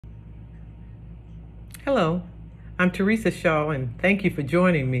Hello, I'm Theresa Shaw, and thank you for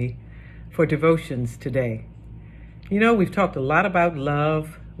joining me for devotions today. You know, we've talked a lot about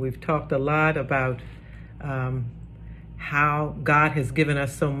love. We've talked a lot about how God has given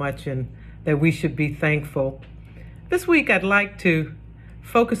us so much and that we should be thankful. This week, I'd like to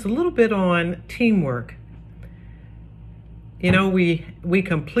focus a little bit on teamwork. You know, we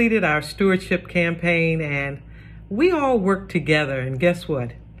completed our stewardship campaign and we all worked together, and guess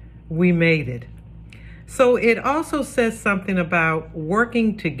what? We made it. So it also says something about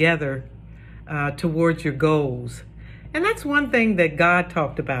working together towards your goals. And that's one thing that God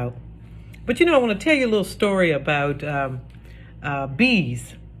talked about. But you know, I want to tell you a little story about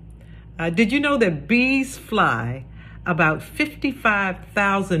bees. Did you know that bees fly about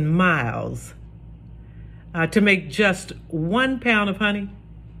 55,000 miles to make just 1 pound of honey?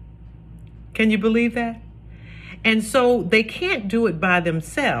 Can you believe that? And so they can't do it by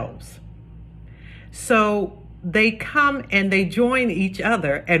themselves. So they come and they join each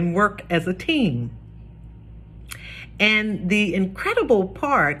other and work as a team. And the incredible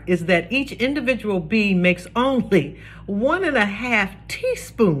part is that each individual bee makes only 1.5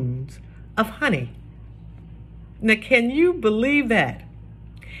 teaspoons of honey. Now, can you believe that?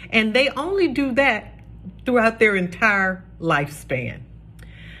 And they only do that throughout their entire lifespan.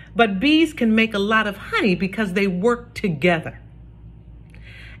 But bees can make a lot of honey because they work together.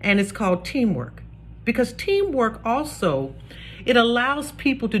 And it's called teamwork. Because teamwork also, it allows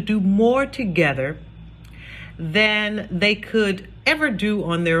people to do more together than they could ever do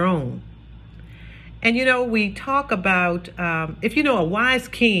on their own. And you know, we talk about, if you know a wise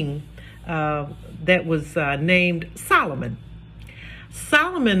king that was named Solomon.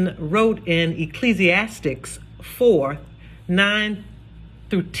 Solomon wrote in Ecclesiastes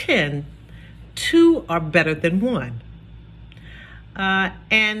 4:9-10, 2 are better than 1.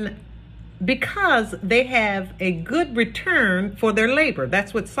 And because they have a good return for their labor.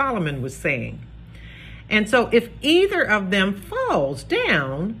 That's what Solomon was saying. And so if either of them falls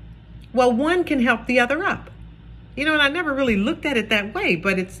down, well, one can help the other up. You know, and I never really looked at it that way,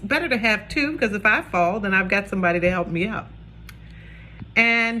 but it's better to have 2 because if I fall, then I've got somebody to help me up.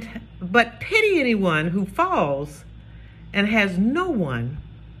 But pity anyone who falls and has no one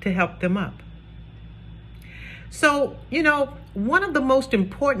to help them up. So, you know, one of the most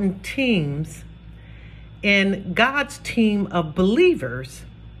important teams in God's team of believers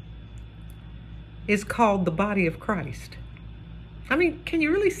is called the body of Christ. I mean, can you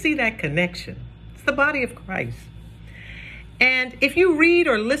really see that connection? It's the body of Christ. And if you read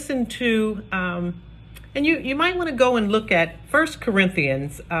or listen to, and you might want to go and look at 1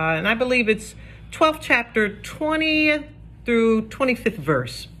 Corinthians, and I believe it's 12th chapter, 20th through 25th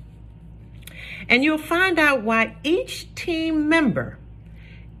verse. And you'll find out why each team member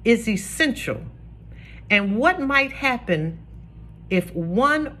is essential and what might happen if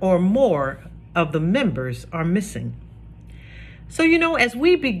one or more of the members are missing. So, you know, as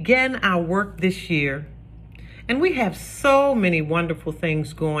we begin our work this year, and we have so many wonderful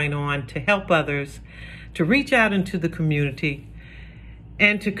things going on to help others, to reach out into the community,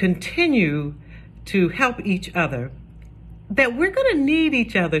 and to continue to help each other, that we're going to need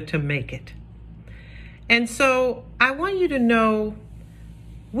each other to make it. And so I want you to know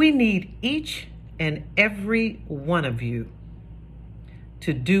we need each and every one of you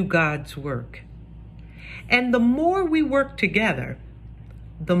to do God's work. And the more we work together,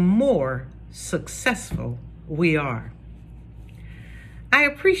 the more successful we are. I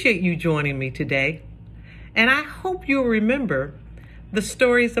appreciate you joining me today, and I hope you'll remember the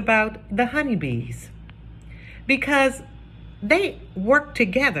stories about the honeybees, because they work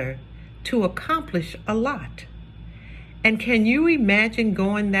together to accomplish a lot. And can you imagine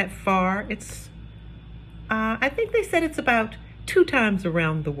going that far? It's, I think they said it's about 2 times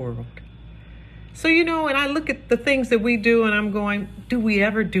around the world. So, you know, and I look at the things that we do and I'm going, do we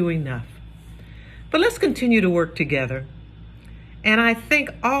ever do enough? But let's continue to work together. And I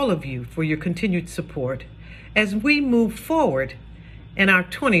thank all of you for your continued support as we move forward in our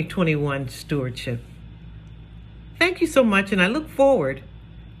 2021 stewardship. Thank you so much, and I look forward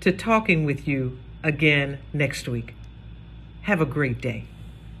to talking with you again next week. Have a great day.